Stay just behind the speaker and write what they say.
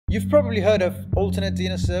You've probably heard of alternate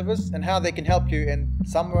DNS servers and how they can help you in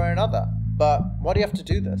some way or another. But why do you have to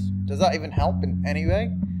do this? Does that even help in any way?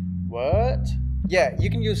 What? Yeah, you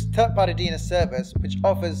can use third-party DNS servers, which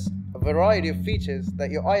offers a variety of features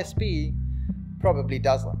that your ISP probably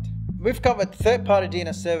doesn't. We've covered third-party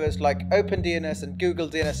DNS servers like OpenDNS and Google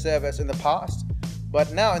DNS servers in the past,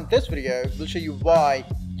 but now in this video, we'll show you why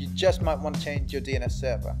you just might want to change your DNS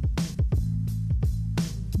server.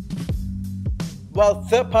 While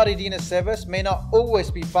third-party DNS servers may not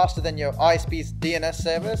always be faster than your ISP's DNS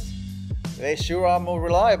servers, they sure are more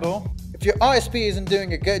reliable. If your ISP isn't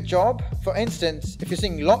doing a good job, for instance, if you're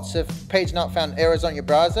seeing lots of page not found errors on your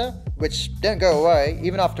browser, which don't go away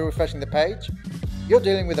even after refreshing the page, you're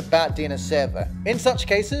dealing with a bad DNS server. In such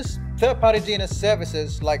cases, third-party DNS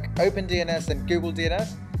services like OpenDNS and Google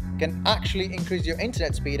DNS can actually increase your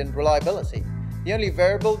internet speed and reliability. The only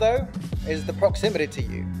variable though is the proximity to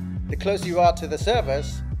you. The closer you are to the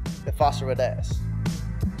servers, the faster it is.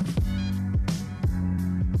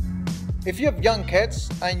 If you have young kids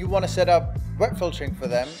and you want to set up web filtering for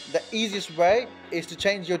them, the easiest way is to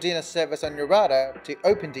change your DNS service on your router to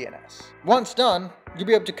OpenDNS. Once done, you'll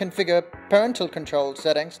be able to configure parental control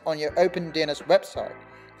settings on your OpenDNS website,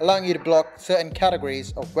 allowing you to block certain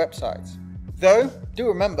categories of websites. Though, do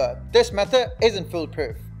remember, this method isn't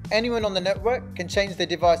foolproof. Anyone on the network can change their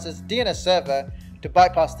device's DNS server to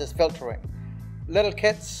bypass this filtering. Little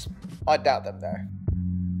kids, I doubt them though.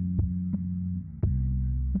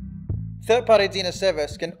 Third-party DNS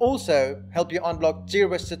servers can also help you unblock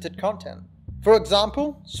GEO-restricted content. For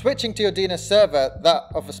example, switching to your DNS server, that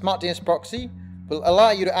of a Smart DNS Proxy, will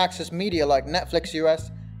allow you to access media like Netflix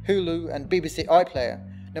US, Hulu and BBC iPlayer,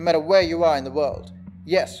 no matter where you are in the world.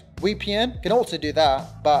 Yes, VPN can also do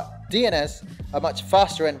that, but DNS are much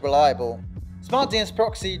faster and reliable. Smart DNS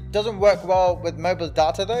Proxy doesn't work well with mobile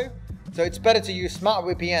data though, so it's better to use Smart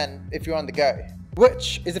VPN if you're on the go,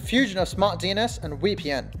 which is a fusion of Smart DNS and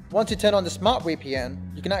VPN. Once you turn on the Smart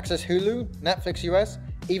VPN, you can access Hulu, Netflix US,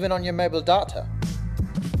 even on your mobile data.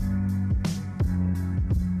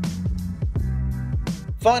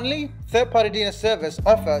 Finally, third-party DNS servers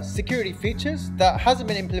offer security features that hasn't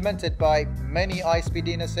been implemented by many ISP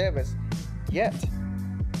DNS servers yet.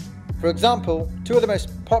 For example, two of the most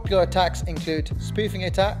popular attacks include spoofing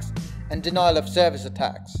attacks and denial of service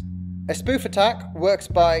attacks. A spoof attack works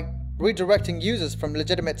by redirecting users from a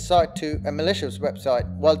legitimate site to a malicious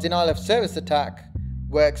website, while denial of service attack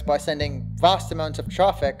works by sending vast amounts of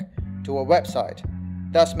traffic to a website,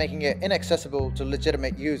 thus making it inaccessible to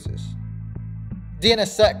legitimate users.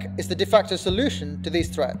 DNSSEC is the de facto solution to these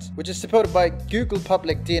threats, which is supported by Google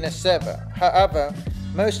Public DNS Server. However,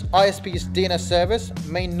 most ISP's DNS servers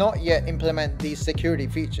may not yet implement these security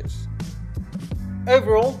features.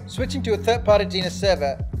 Overall, switching to a third-party DNS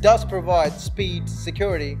server does provide speed,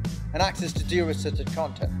 security, and access to GEO-restricted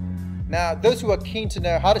content. Now, those who are keen to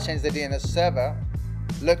know how to change their DNS server,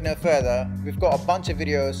 look no further. We've got a bunch of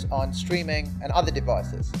videos on streaming and other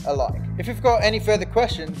devices alike. If you've got any further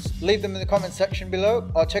questions, leave them in the comment section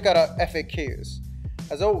below or check out our FAQs.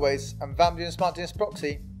 As always, I'm Smart DNS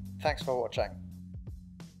Proxy. Thanks for watching.